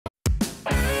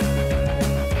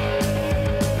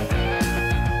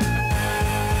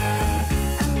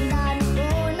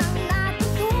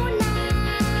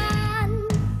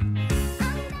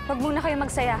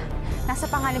saya. Nasa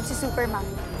panganib si Supermom.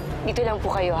 Dito lang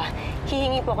po kayo, ha?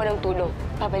 Hihingi po ako ng tulong.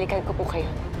 Pabalikan ko po kayo.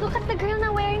 Look at the girl na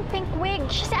wearing pink wig.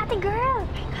 She's the ate girl.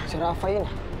 Si Rafa yun.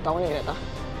 Tawa ni Greta.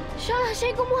 Siya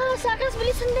yung kumuha ng sakras.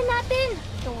 Bilisan din natin.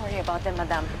 Don't worry about them,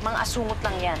 madam. Mga asumot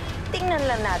lang yan. Tingnan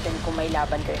lang natin kung may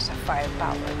laban kayo sa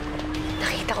firepower ko.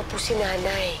 Nakita ko po si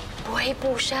nanay. Buhay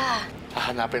po siya.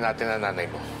 Hahanapin natin ang nanay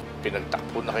mo.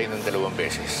 Pinagtakbo na kayo ng 2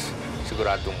 beses.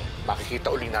 Siguradong makikita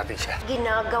uli natin siya.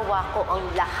 Ginagawa ko ang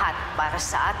lahat para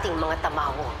sa ating mga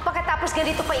Tamawo. Pagkatapos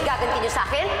ganito pa igaganti niyo sa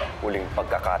akin? Huling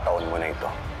pagkakataon mo na ito.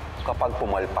 Kapag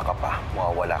pumalpa ka pa,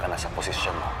 mawawala ka na sa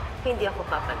posisyon mo. Hindi ako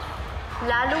papansin.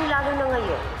 Lalong-lalo na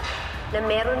ngayon na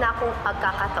meron na akong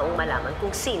pagkakataong malaman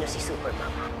kung sino si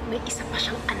Supermom. May isa pa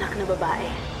siyang anak na babae.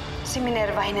 Si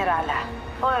Minerva Henerala.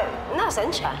 O, nasan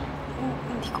siya?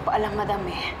 Hindi ko pa alam, madam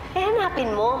eh.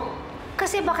 Hanapin mo.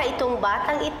 Kasi baka itong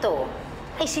batang ito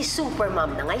ay si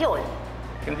Supermom na ngayon.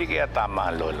 Hindi kaya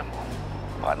tama ang lola mo.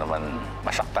 Baka naman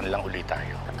masaktan lang ulit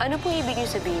tayo. Ano pong ibig niyo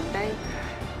sabihin, Tay?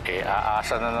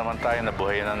 Aasa na naman tayo na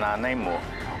buhay ng nanay mo.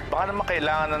 Baka naman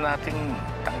kailangan na nating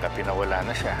tanggapin na wala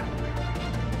na siya.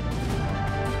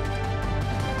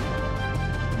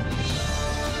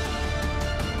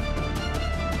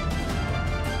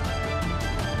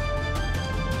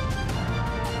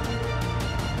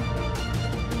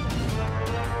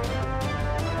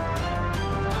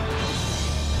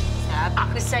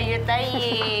 Sabi ko sa'yo, Tay,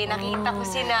 eh. Nakita ko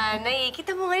si nanay.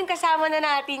 Kita mo ngayon kasama na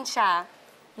natin siya.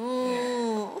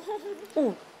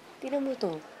 Tingnan mo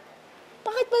to.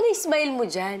 Bakit ba na-smile mo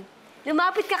dyan?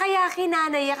 Lumapit ka kaya kay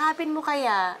nanay, yakapin mo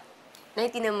kaya.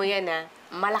 Nay, tingnan mo yan, ha?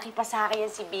 Malaki pa sa akin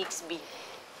yan si Bixby.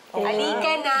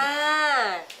 Halika na!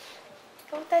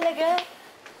 Ikaw talaga.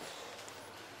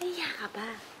 Naiya ka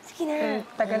ba? Sige na.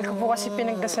 Tagal ko po kasi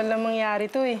pinagdasal na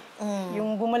mangyari to eh.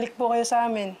 Yung bumalik po kayo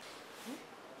sa amin.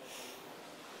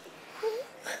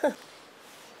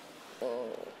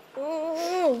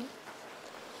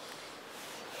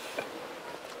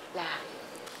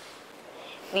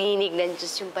 Dinig ng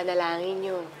Diyos yung panalangin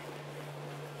niyo.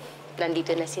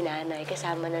 Nandito na si nanay,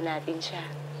 kasama na natin siya.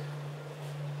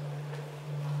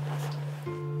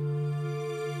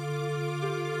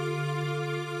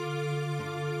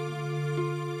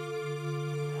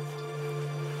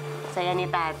 Saya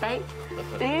ni tatay.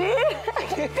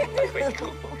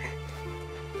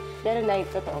 Pero na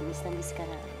totoo, miss na miss ka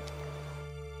na.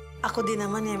 Ako din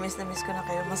naman eh, miss na miss ko na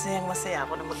kayo. Masayang-masaya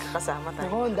ako na magkakasama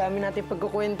tayo. Oo, ang dami natin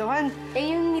pagkukwentuhan.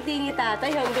 Eh, yung ngiti ni tatay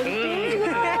hanggang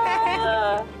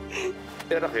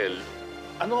Raquel,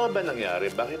 ano nga ba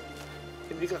nangyari? Bakit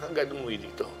hindi ka kagad umuwi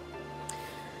dito?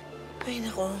 Ay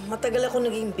nako, matagal ako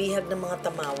naging bihag ng mga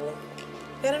Tamawo.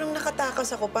 Pero nung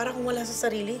nakatakas ako, para kung wala sa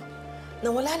sarili,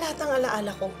 nawala lahat ng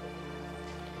alaala ko.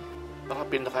 Baka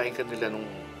pinakain ka nila nung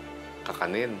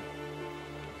kakanin.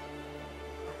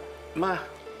 Ma,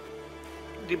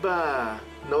 di ba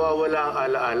nawawala ang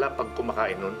alaala pag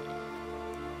kumakain nun?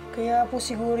 Kaya po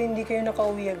siguro hindi kayo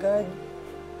nakauwi agad.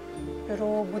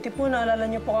 Pero buti po naalala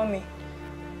niyo po kami.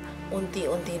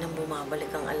 Unti-unti nang bumabalik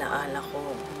ang alaala ko.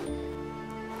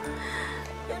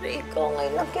 Pero ikaw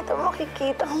ngayon lang kita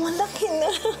makikita. Malaki na.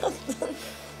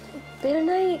 Pero,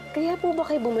 Nay, kaya po ba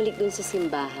kayo bumalik dun sa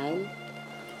simbahan?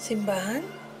 Simbahan?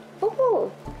 Oo.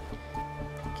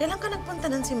 Kailan ka nagpunta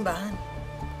ng simbahan?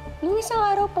 Nung isang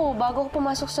araw po, bago ako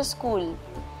pumasok sa school.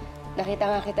 Nakita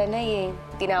nga kita, Nay, eh.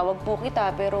 Tinawag po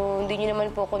kita, pero hindi niyo naman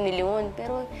po ako nilingon.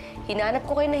 Pero hinanap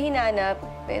ko kayo na hinanap,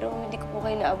 pero hindi ko po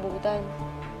kayo naabutan.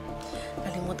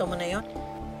 Kalimutan mo na yon.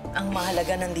 Ang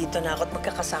mahalaga nandito na ako at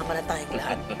magkakasama na tayong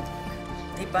lahat.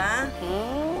 Di ba?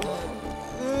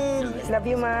 Love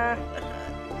you, Ma.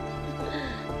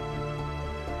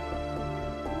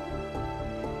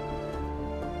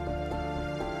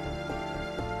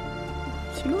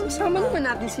 Siguro, sama naman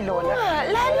natin si Lola.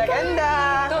 Lalo ka! Ganda!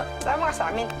 Sama ka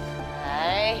sa amin.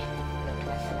 Ay,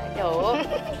 talaga, oh.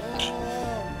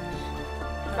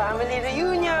 Family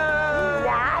reunion!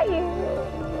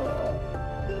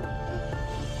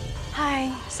 Hi,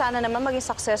 sana naman maging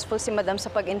successful si Madam sa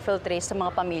pag-infiltrate sa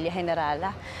mga pamilya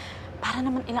Henerala. Para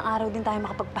naman ilang araw din tayo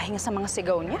makapagpahinga sa mga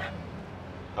sigaw niya.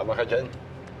 Tama ka dyan.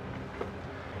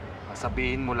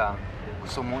 Sabihin mo lang,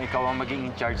 gusto mong ikaw ang maging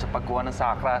in charge sa pagkuha ng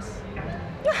sakras.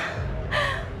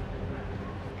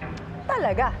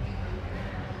 Talaga?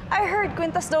 I heard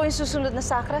kwintas daw yung susunod na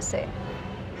sakras eh.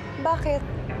 Bakit?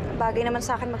 Bagay naman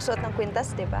sa akin magsuot ng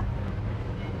kwintas, di ba?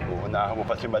 Uunahan mo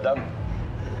pa si Madam.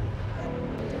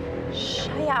 Shh,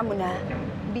 hayaan mo na.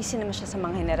 Busy naman siya sa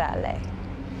mga Henerala eh.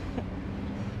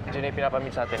 Diyan ay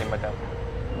pinapamit sa atin ni Madam.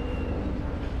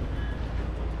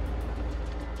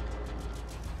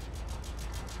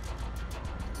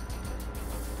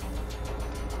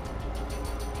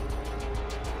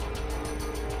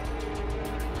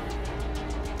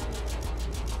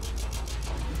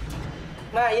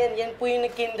 Ma, yan po yung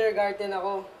nag-kindergarten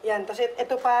ako. Yan, tapos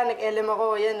ito pa, nag-LM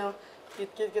ako. Yan, oh.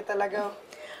 Cute-cute ka talaga, oh.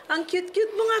 Ang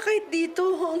cute-cute mo nga kahit dito.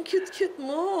 Ang cute-cute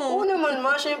mo. Oo naman,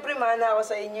 ma. Siyempre, mana ako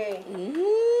sa inyo, eh.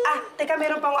 Ah, teka,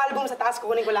 meron pang album sa taas.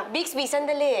 Kukunin ko lang. Bixby,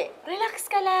 sandali.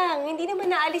 Relax ka lang. Hindi naman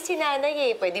naalis si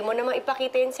nanay eh. Pwede mo namang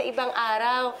ipakita yun sa ibang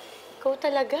araw. Ikaw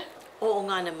talaga. Oo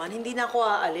nga naman, hindi na ako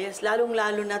aalis.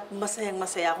 Lalong-lalo na't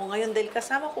masayang-masaya ako ngayon dahil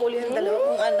kasama ko ulit ang dalawa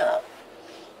kong anak.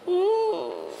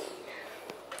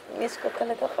 Miss ko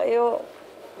talaga kayo.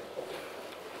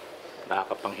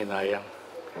 Nakakapanghinayang.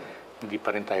 Hindi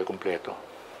pa rin tayo kumpleto.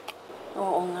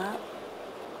 Oo nga.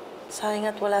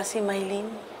 Sayang at wala si Maylin.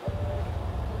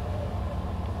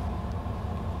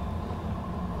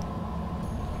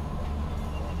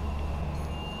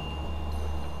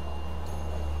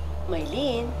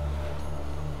 Maylin?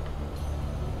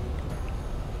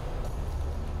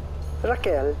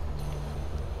 Raquel,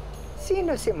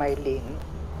 sino si Maylin?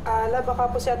 Ala, baka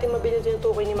po si Ate Mabel yung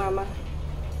tinutukoy ni Mama.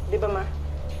 Di ba, Ma?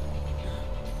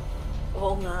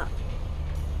 Oo nga.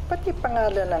 Pati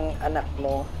pangalan ng anak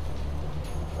mo,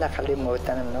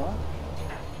 nakalimutan, no?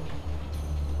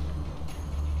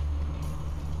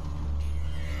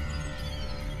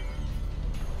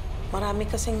 Marami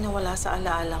kasing nawala sa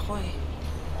alaala ko eh.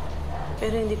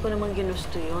 Pero hindi ko naman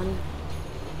ginusto yun.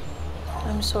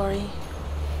 I'm sorry.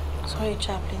 Sorry,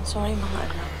 Chaplain. Sorry, mga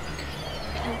anak.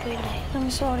 I'm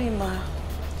sorry, Ma.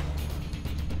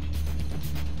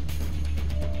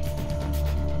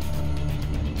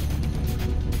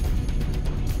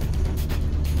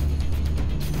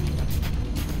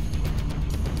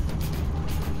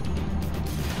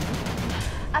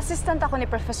 Assistant ako ni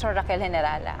Professor Raquel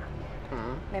Henerala.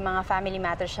 May mga family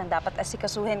matters siyang dapat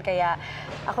asikasuhin, kaya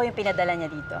ako yung pinadala niya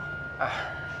dito.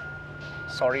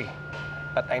 Sorry,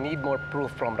 but I need more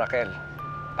proof from Raquel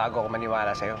bago ako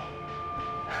maniwala sa'yo.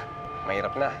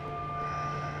 Mahirap na.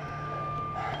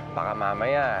 Baka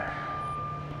mamaya...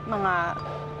 Mga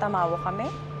tamawo kami?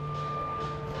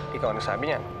 Ikaw ano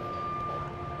sabi niyan?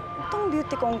 Itong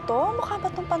beauty kong to, mukha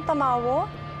ba itong pantamawo?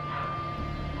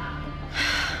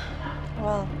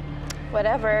 Well,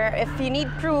 whatever. If you need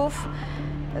proof,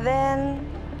 then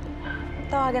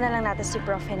tawagan na lang natin si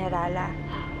Prof. Henerala.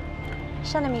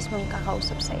 Siya na mismo yung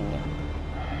kakausap sa inyo.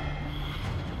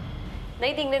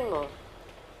 Nay, tingnan mo.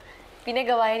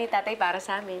 Pinagawa yan ni tatay para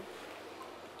sa amin.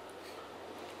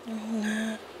 Oo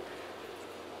nga.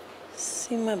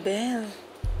 Si Mabel.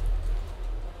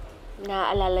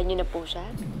 Naaalala niyo na po siya?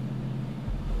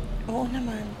 Oo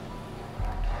naman.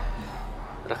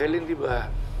 Raquel, hindi ba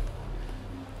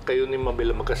kayo ni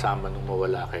Mabel magkasama nung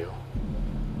mawala kayo?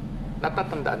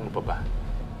 Natatandaan mo pa ba?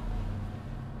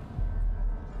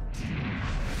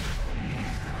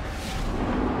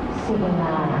 Sige na.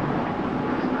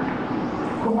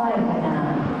 Kumain ka na.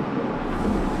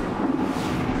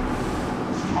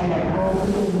 Alam ko,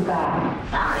 busog ka.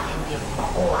 Bakit hindi mo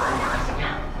makuha ang lakas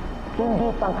niya? Hindi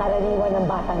pangkaraniwan ng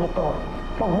batang ito.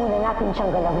 Huwag muna natin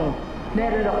siyang galawin.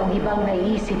 Meron akong ibang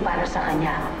naisip para sa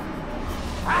kanya.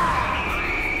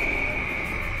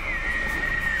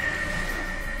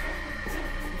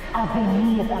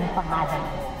 Avenir ang pangalan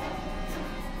mo.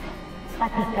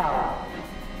 At ikaw,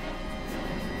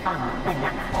 ang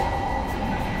anak ko.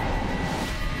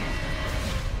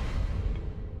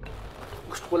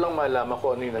 Gusto ko lang malaman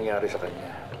kung ano yung nangyari sa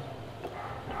kanya.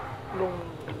 Nung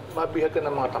mabihag ka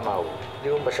ng mga Tamawo,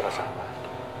 di mo ba siya kasama?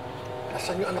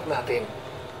 Nasaan yung anak natin?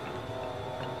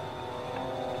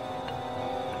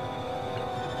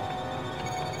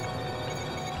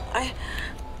 Ay,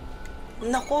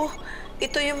 naku.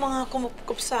 Ito yung mga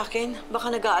kumupkup sa akin. Baka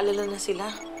nag-aalala na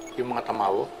sila. Yung mga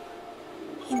Tamawo?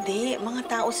 Hindi, mga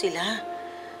tao sila.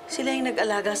 Sila yung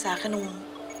nag-alaga sa akin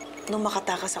nung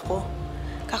makatakas ako.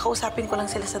 Kakausapin ko lang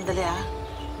sila sandali, ah.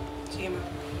 Sige, Ma.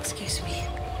 Excuse me.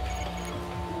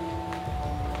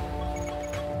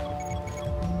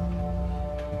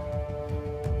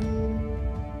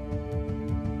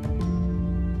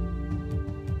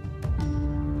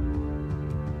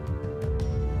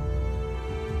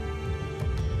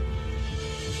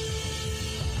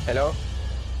 Hello?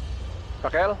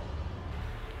 Raquel?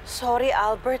 Sorry,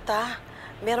 Albert, ah.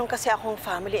 Meron kasi akong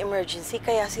family emergency,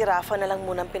 kaya si Rafa na lang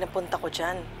munang pinapunta ko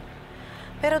dyan.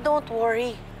 Pero don't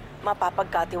worry.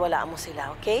 Mapapagkatiwalaan mo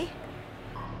sila, okay?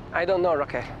 I don't know,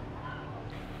 Raquel.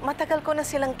 Matagal ko na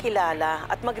silang kilala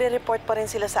at magre-report pa rin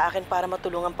sila sa akin para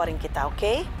matulungan pa rin kita,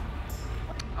 okay?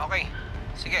 Okay.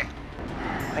 Sige.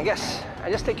 I guess,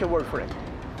 I just take your word for it.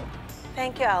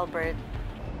 Thank you, Albert.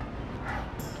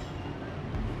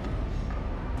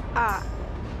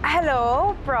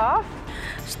 Hello, Prof?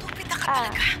 Stupid na ka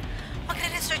talaga.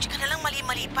 Magre-research ka na lang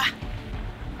mali-mali pa.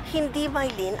 Hindi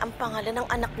Mylene ang pangalan ng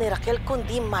anak ni Raquel,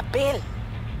 kundi Mabel.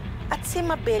 At si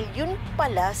Mabel, yun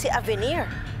pala si Avenir.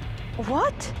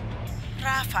 What?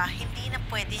 Rafa, hindi na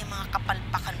pwede yung mga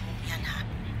kapalpakan mo yan, ha?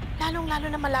 Lalong-lalo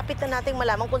na malapit na nating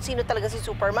malaman kung sino talaga si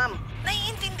Supermom.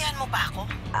 Naiintindihan mo ba ako?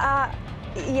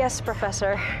 Yes,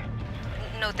 Professor.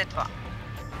 Noted po.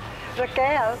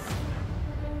 Raquel?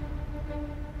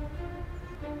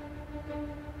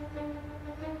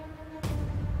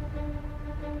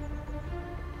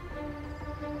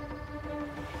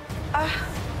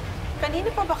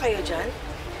 Kanina pa ba kayo dyan?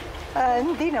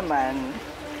 Hindi naman.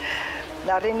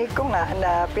 Narinig ko nga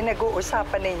na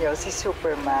pinag-uusapan ninyo si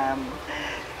Supermom.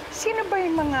 Sino ba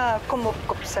yung mga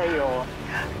kumupkup sa'yo?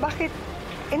 Bakit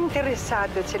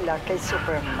interesado sila kay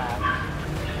Supermom?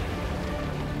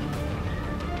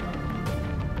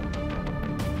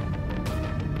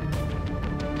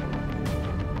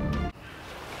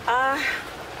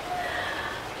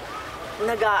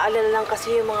 Nag-aalala lang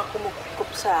kasi yung mga kumupkup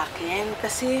sa akin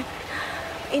kasi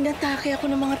inatake ako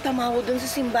ng mga Tamawo doon sa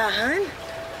simbahan.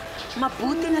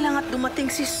 Mabuti na lang at dumating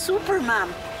si Supermom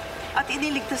at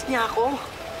iniligtas niya ako.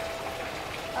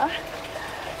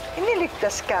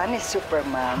 Iniligtas ka ni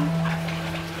Supermom?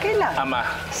 Kailan? Ama.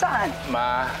 Saan?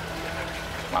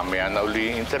 Mamaya na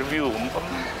uli yung interview.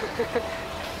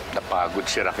 Napagod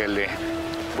si Raquel eh.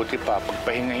 Buti pa,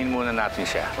 pagpahingahin muna natin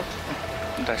siya.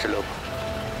 Punta sa loob.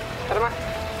 Tara ma,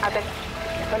 ate.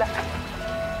 Wala.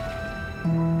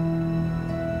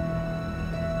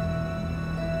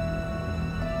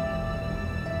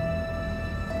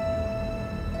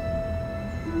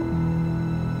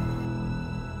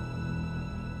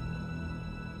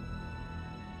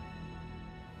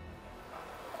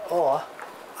 Oo.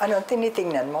 Anong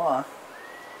tinitingnan mo,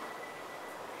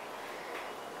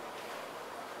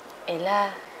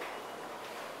 Ella,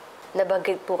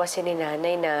 nabanggit po kasi ni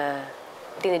Nanay na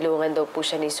tinulungan daw po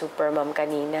siya ni Supermom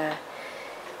kanina.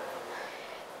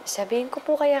 Sabihin ko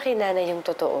po kaya kay Nanay yung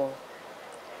totoo,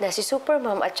 na si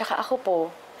Supermom at saka ako po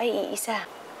ay iisa.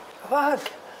 Wag.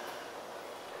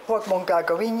 Huwag mong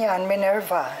gagawin yan,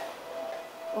 Minerva.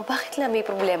 O bakit lang? May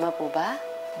problema po ba?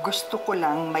 Gusto ko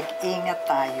lang mag-ingat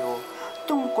tayo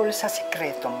tungkol sa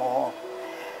sikreto mo.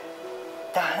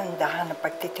 Dahan-dahan ang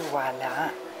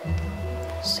pagtitiwala.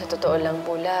 Sa totoo lang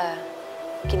po,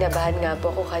 kinabahan nga po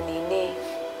ako kanina eh.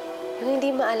 Yung hindi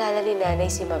maalala ni Nanay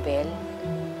si Mabel.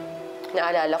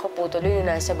 Naalala ko po tuloy nung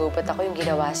nasa gubat ako yung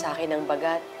ginawa sa akin ng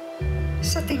bagat.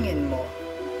 Sa tingin mo,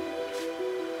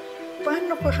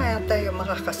 paano ko kaya tayo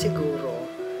makakasiguro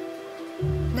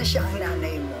na siya ang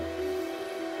nanay mo?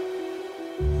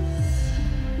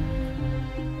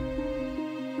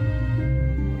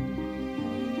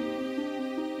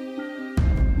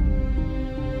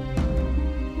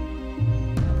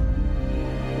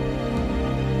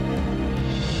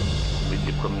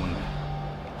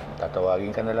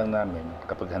 Tatawagin ka na lang namin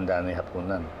kapag handa na yung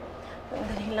hapunan.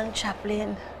 Dali lang,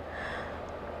 Chaplain.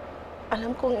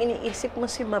 Alam kong iniisip mo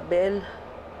si Mabel.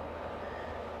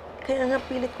 Kaya nga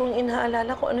pilit kong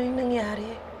inaalala kung ano yung nangyari.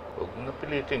 Huwag mo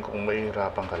napilitin kung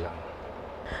mahihirapan ka lang.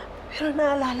 Pero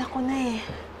naalala ko na eh.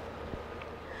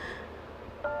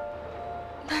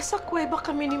 Nasa kuweba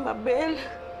kami ni Mabel.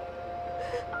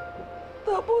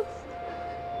 Tapos,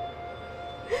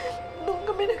 doon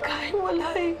kami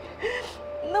nagkahiwalay.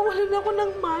 Nawalan ako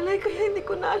ng malay, kaya hindi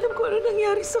ko na alam kung ano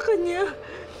nangyari sa kanya.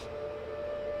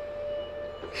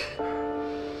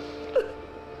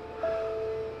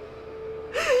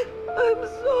 I'm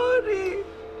sorry.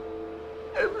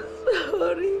 I'm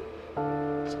sorry.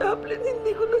 Chaplain,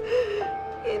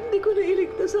 hindi ko na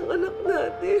iligtas ang anak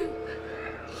natin.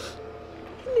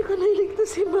 Hindi ko na iligtas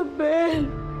si Mabel.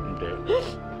 Hindi.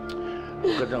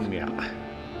 Huwag ka daw umiyak.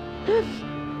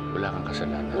 Wala kang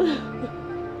kasalanan.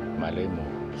 Malay mo,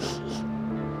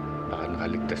 baka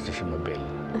nakaligtas na si Mabel.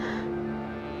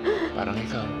 Parang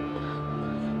ikaw.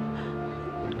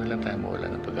 Huwag na lang tayo mawala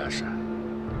ng pag-asa.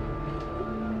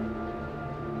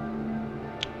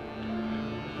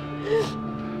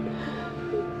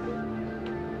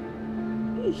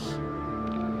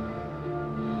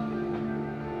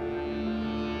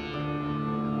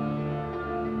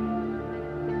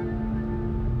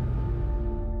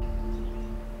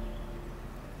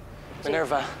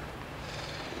 Minerva,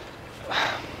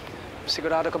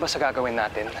 sigurado ka ba sa gagawin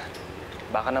natin?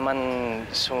 Baka naman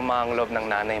sumama ang loob ng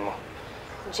nanay mo.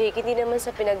 Jake, hindi naman sa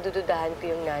pinagdududahan ko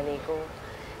yung nanay ko.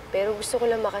 Pero gusto ko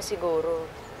lang makasiguro.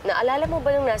 Naalala mo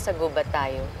ba nung nasa gubat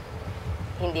tayo?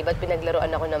 Hindi ba't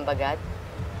pinaglaruan ako ng bagat?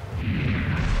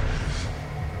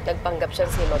 Nagpanggap siya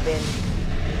si Mabel.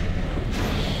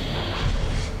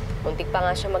 Muntik pa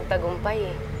nga siya magtagumpay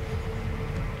eh.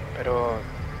 Pero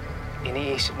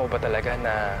iniisip mo ba talaga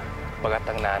na bagat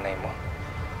ang nanay mo?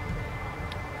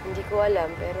 Hindi ko alam,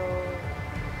 pero...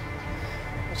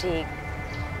 Jake,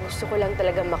 gusto ko lang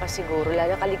talaga makasiguro,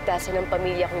 lalo kaligtasan ng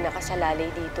pamilya kong nakasalalay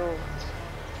dito.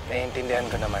 Naiintindihan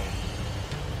ko naman.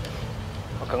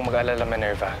 Huwag kang mag-alala,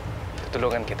 Minerva.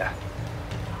 Tutulungan kita.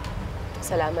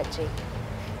 Salamat, Jake.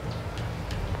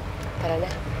 Tara na.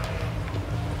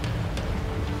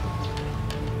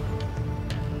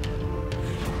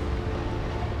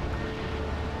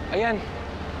 Ayan.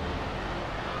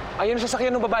 Ayan ang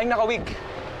sasakyan ng babaeng nakawig.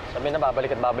 Sabi na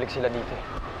babalik at babalik sila dito.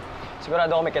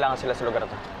 Sigurado ako may kailangan sila sa lugar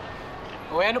na to.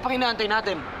 O ano pang inaantay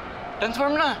natin?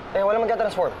 Transform na! Wala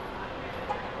magka-transform.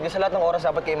 Hindi sa lahat ng oras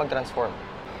dapat kayo mag-transform.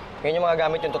 Ngayon yung mga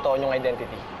gamit yung totoo yung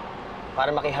identity.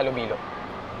 Para makihalubilo.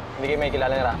 Hindi kayo may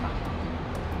kilala ni Rafa.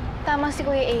 Tama si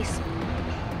Kuya Ace.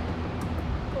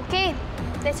 Okay,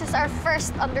 this is our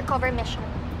first undercover mission.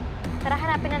 Tara,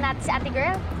 hanapin na natin si ate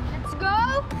girl. Let's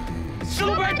go!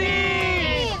 Super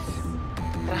Teams!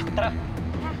 Tara, tara!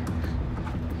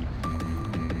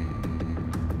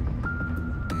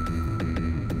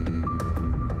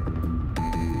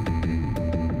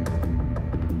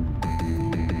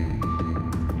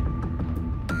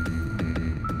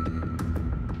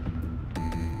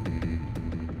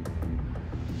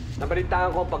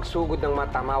 Nabalitaan ko ang pagsugod ng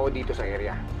mga Tamawo dito sa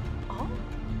area. Oh?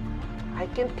 I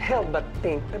can't help but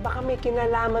think na baka may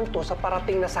kinalaman to sa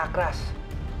parating na sakras.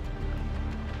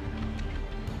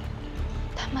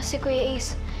 Tama si Kuya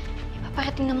Ace.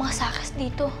 Ipaparating ng mga sakas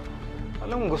dito.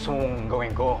 Anong gusto mong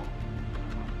gawin ko?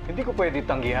 Hindi ko pwede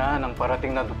tanggihan ang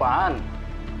parating na dupaan.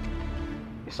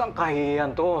 Isang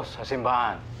kahihiyan to sa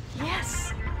simbahan.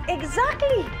 Yes,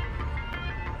 exactly!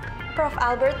 Prof.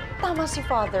 Albert, tama si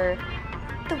Father.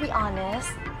 To be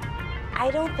honest, I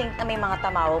don't think na may mga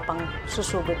Tamawo pang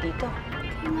susugod dito.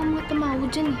 Kaya nga mga Tamawo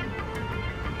dyan eh.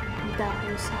 Ang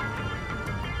dahil sa...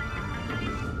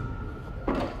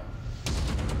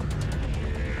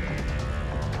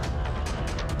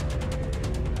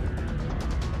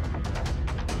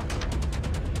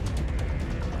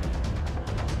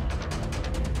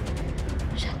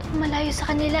 Masyadong malayo sa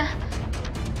kanila.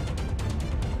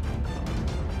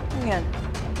 Ano yan?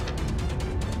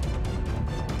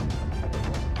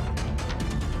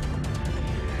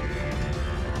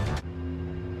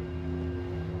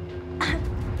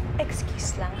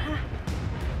 Excuse lang, ha?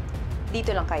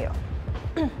 Dito lang kayo.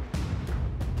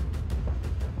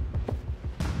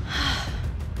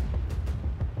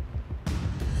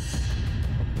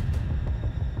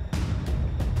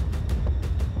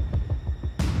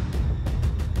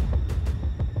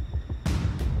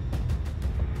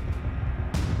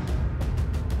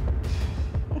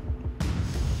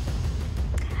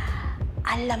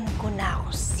 Alam ko na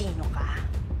kung sino ka.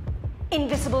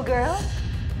 Invisible girl?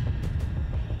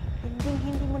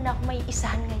 Hindi mo na ako may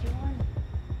isahan ngayon.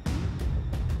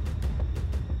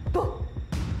 Go!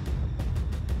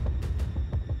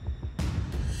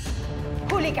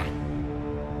 Huli ka!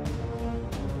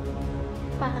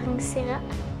 Parang sira.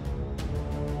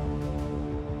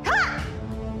 Ha!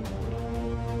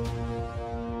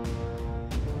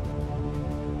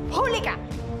 Huli ka!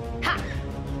 Ha!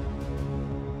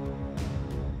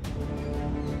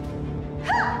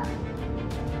 Ha!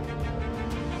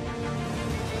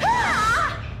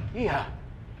 Iha,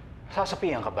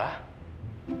 sasapihan ka ba?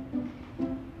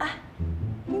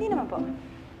 Hindi naman po.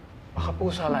 Baka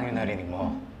pusa lang yung narinig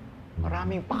mo.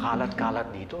 Maraming pakalat-kalat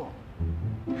dito.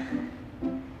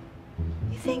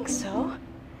 You think so?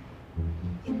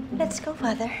 Let's go,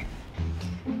 Father.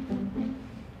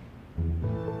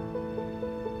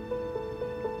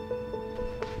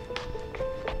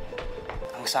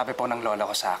 Ang sabi po ng lola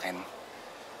ko sa akin,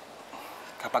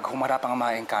 kapag humarap ang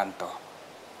mga engkanto,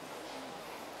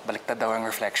 baliktad daw ang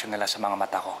reflection nila sa mga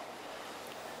mata ko.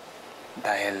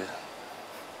 Dahil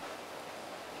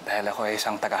ako ay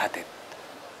isang tagahatid.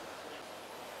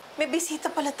 May bisita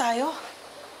pala tayo.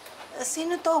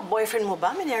 Sino to? Boyfriend mo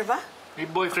ba, Minerva? May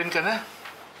boyfriend ka na?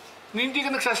 Hindi ka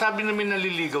nagsasabi na may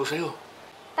naliligaw sa'yo.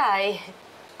 Tay,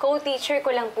 co-teacher ko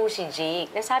lang po si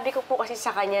Jake. Nasabi ko po kasi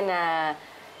sa kanya na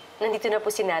nandito na po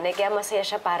si nanay, kaya masaya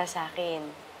siya para sa akin.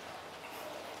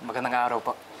 Magandang araw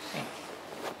po.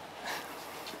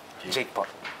 Jake po.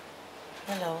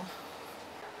 Hello.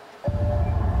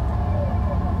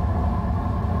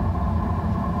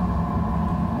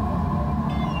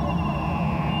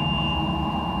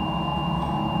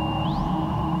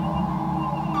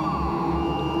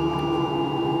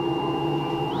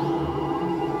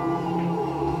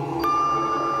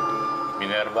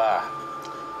 Minerva,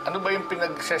 ano ba yung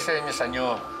pinagsesenya sa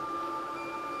inyo?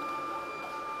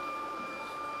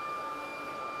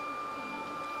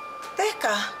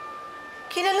 Teka,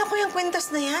 Kilala ko yung kwintas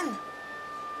na yan.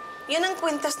 Yan ang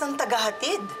kwintas ng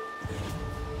tagahatid.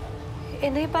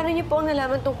 Eh, Nay, paano niyo po ang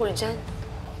nalaman tungkol dyan?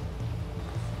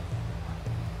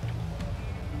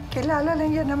 Kilala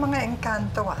lang yan ng mga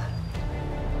engkanto, ah.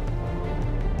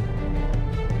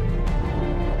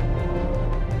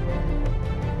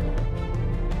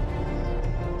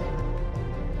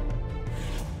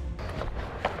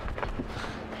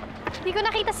 Hindi ko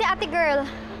nakita si ate girl.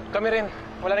 Kami rin.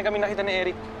 Wala rin kami nakita ni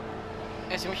Eric.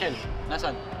 Eh, si Michelle.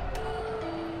 Nasaan?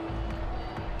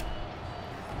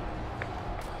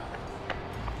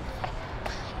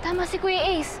 Tama si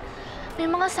Kuya Ace. May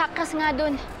mga sakas nga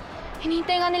doon.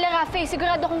 Hinihintay nga nila Rafe.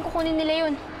 Sigurado kung kukunin nila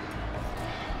yun.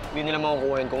 Hindi nila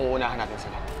makukuha yun kung uunahan natin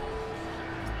sila.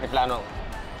 May plano ako.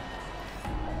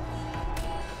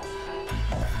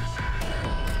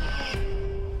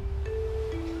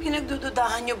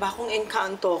 Pinagdududahan niyo ba kung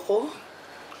engkanto ko?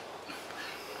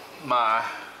 Ma,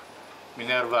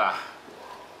 Minerva.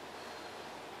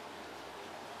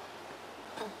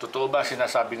 Totoo ba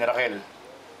sinasabi ni Raquel?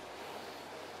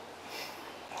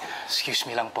 Excuse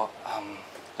me lang po.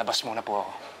 Labas muna po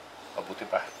ako. Mabuti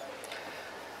pa.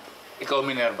 Ikaw,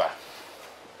 Minerva.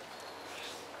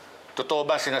 Totoo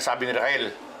ba sinasabi ni Raquel?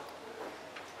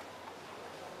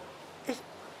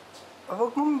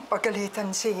 Huwag mong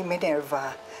pagalitan si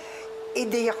Minerva.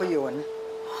 Ideya ko yun.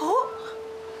 Ho?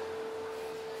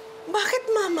 Bakit,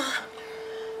 Mama?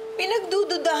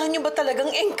 Pinagdududahan niyo ba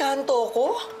talagang engkanto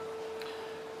ko?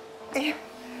 Eh,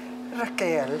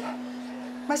 Raquel,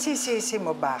 masisisi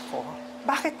mo ba ako?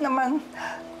 Bakit naman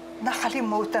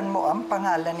nakalimutan mo ang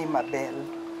pangalan ni Mabel?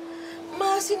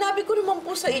 Ma, sinabi ko naman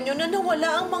po sa inyo na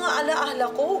nawala ang mga alaala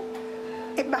ko.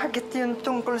 Eh, bakit yun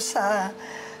tungkol sa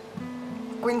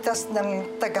kwintas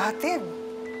ng tagahatid?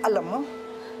 Alam mo?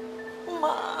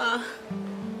 Ma,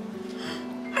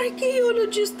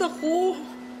 archaeologist ako.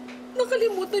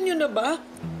 Nakalimutan niyo na ba?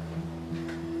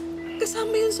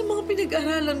 Kasama yan sa mga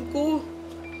pinag-aralan ko.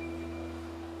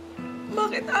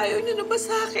 Bakit ayaw niyo na ba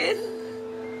sa akin?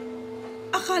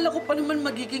 Akala ko pa naman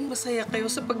magiging masaya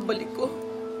kayo sa pagbalik ko.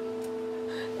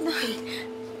 Nay,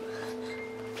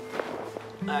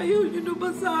 ayaw niyo na ba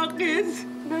sa akin?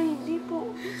 Nay, hindi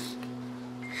po.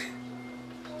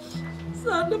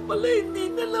 Sana pala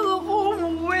hindi na lang ako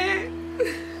umuwi.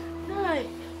 Nay.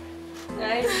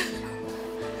 Nay.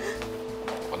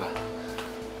 Ako na.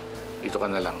 Dito ka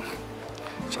na lang.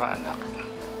 Tsaka anak,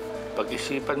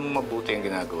 pag-isipan mo mabuti ang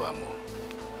ginagawa mo.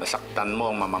 Nasaktan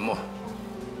mo ang mama mo.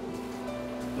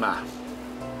 Ma,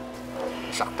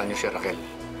 nasaktan niyo si Raquel.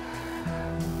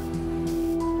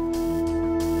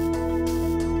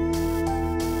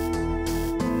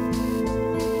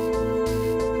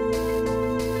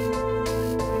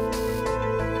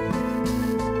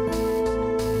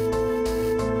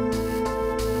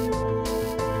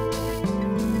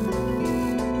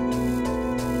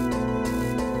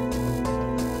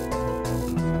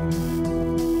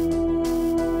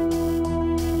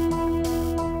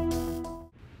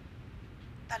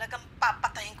 Talagang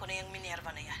papatayin ko na yung Minerva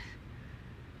na yan.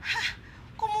 Ha?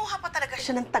 Kumuha pa talaga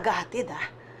siya ng tagahatid, ha?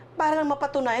 Para lang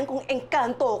mapatunayan kung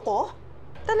engkanto ko?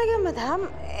 Talaga, madam?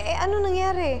 Eh, ano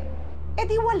nangyari? Eh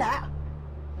di wala.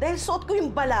 Dahil suot ko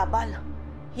yung balabal.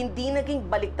 Hindi naging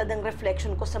baliktad ang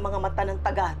reflection ko sa mga mata ng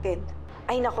tagahatid.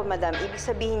 Ay, naku, madam. Ibig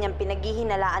sabihin niyang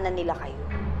pinaghihinalaan na nila kayo.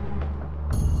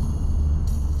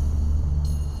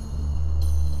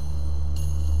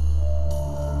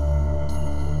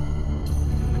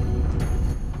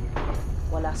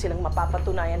 Wala silang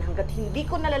mapapatunayan hanggat hindi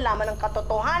ko nalalaman ang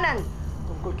katotohanan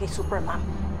tungkol kay Supermom.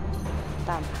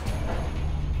 Tama.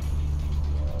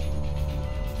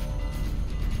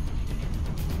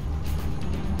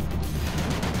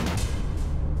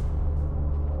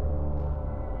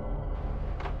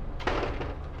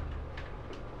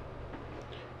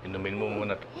 Inumin mo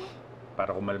muna to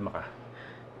para kumalma ka.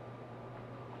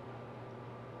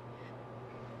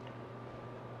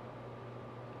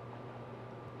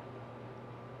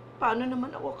 Paano naman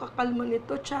ako kakalma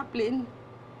nito, Chaplain?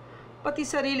 Pati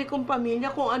sarili kong pamilya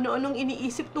kung ano-anong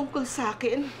iniisip tungkol sa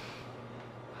akin.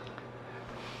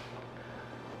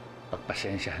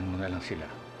 Pagpasensyahan mo na lang sila.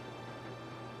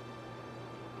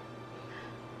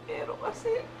 Pero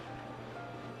kasi,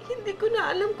 hindi ko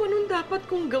na alam kung anong dapat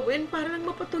kong gawin para lang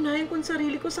mapatunayan kong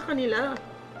sarili ko sa kanila.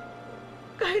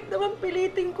 Kahit naman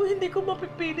pilitin ko, hindi ko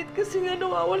mapipilit kasi nga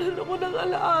nawawalan ako ng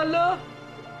alaala.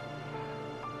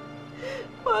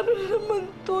 Paano na naman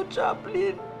to,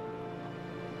 Chaplain?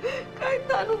 Kahit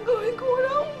na anong gawin ko, wala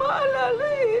akong maalala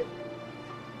eh.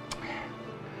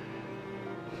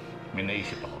 May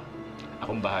naisip ako.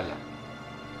 Akong bahala.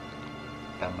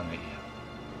 Tama na iyan.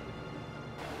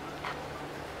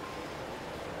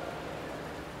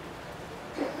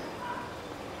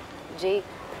 Jake.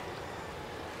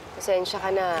 Pasensya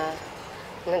ka na.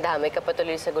 Nadamay ka pa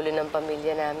tuloy sa gulo ng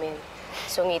pamilya namin.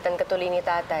 Sungitan ka tuloy ni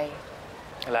tatay.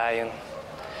 Wala yun.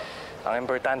 Ang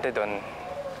importante doon,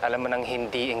 alam mo nang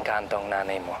hindi engkanto ang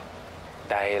nanay mo.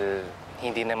 Dahil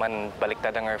hindi naman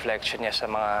baliktad ang reflection niya sa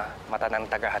mga mata ng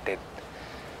tagahatid.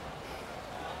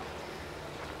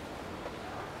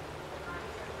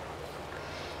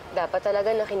 Dapat talaga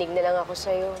nakinig na lang ako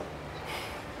sa'yo.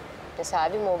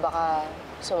 Nasabi mo, baka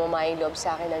sumama yung loob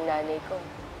sa akin ng nanay ko.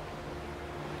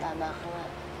 Tama ka nga.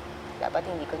 Dapat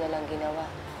hindi ko na lang ginawa.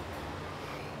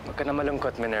 Huwag ka na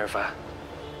malungkot, Minerva.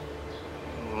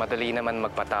 Madali naman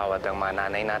magpatawad ang mga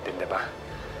nanay natin, di ba?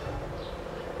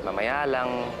 Mamaya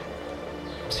lang,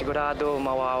 sigurado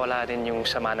mawawala din yung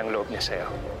sama ng loob niya sa'yo.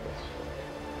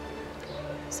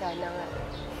 Sana nga.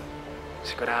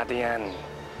 Sigurado yan.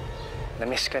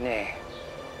 Na-miss ka niya eh.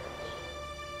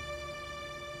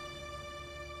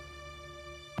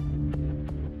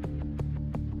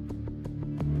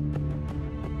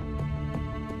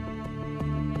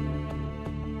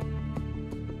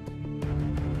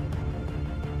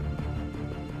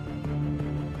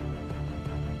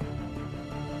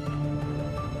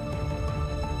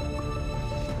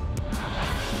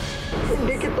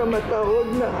 Hindi kita matawag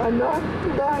na anak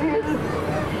dahil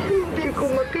hindi ko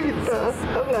makita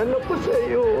ang anak ko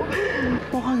sa'yo.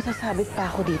 Mukhang sasabit pa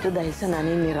ako dito dahil sa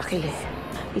nanay ni Raquel eh.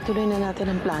 Ituloy na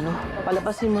natin ang plano.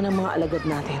 Palabasin mo ng mga alagad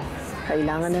natin.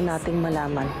 Kailangan na nating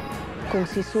malaman kung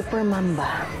si Superman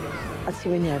ba at si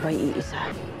Minerva ay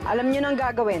iisa. Alam niyo nang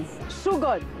gagawin.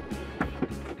 Sugod!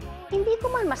 Hindi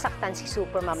ko man masaktan si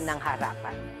Supermom ng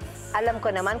harapan. Alam ko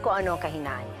naman kung ano ang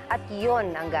kahinaan niya. At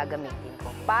yon ang gagamitin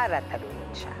ko para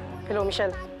talunin siya. Hello,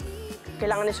 Michelle.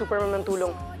 Kailangan ni Superman ng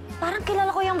tulong. Parang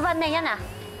kilala ko yung van na yan, ah.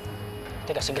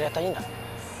 Teka, si Greta yun ah.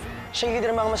 Siya yung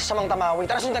leader ng mga masasamang Tamawo.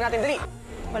 Tara, sundan natin, dali!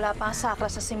 Wala pa ang sakra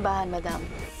sa simbahan, madam.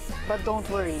 But don't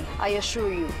worry, I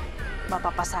assure you,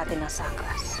 mapapasatin ang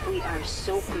sakras. We are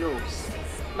so close.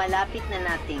 Malapit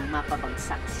na nating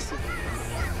mapabagsak si Superman.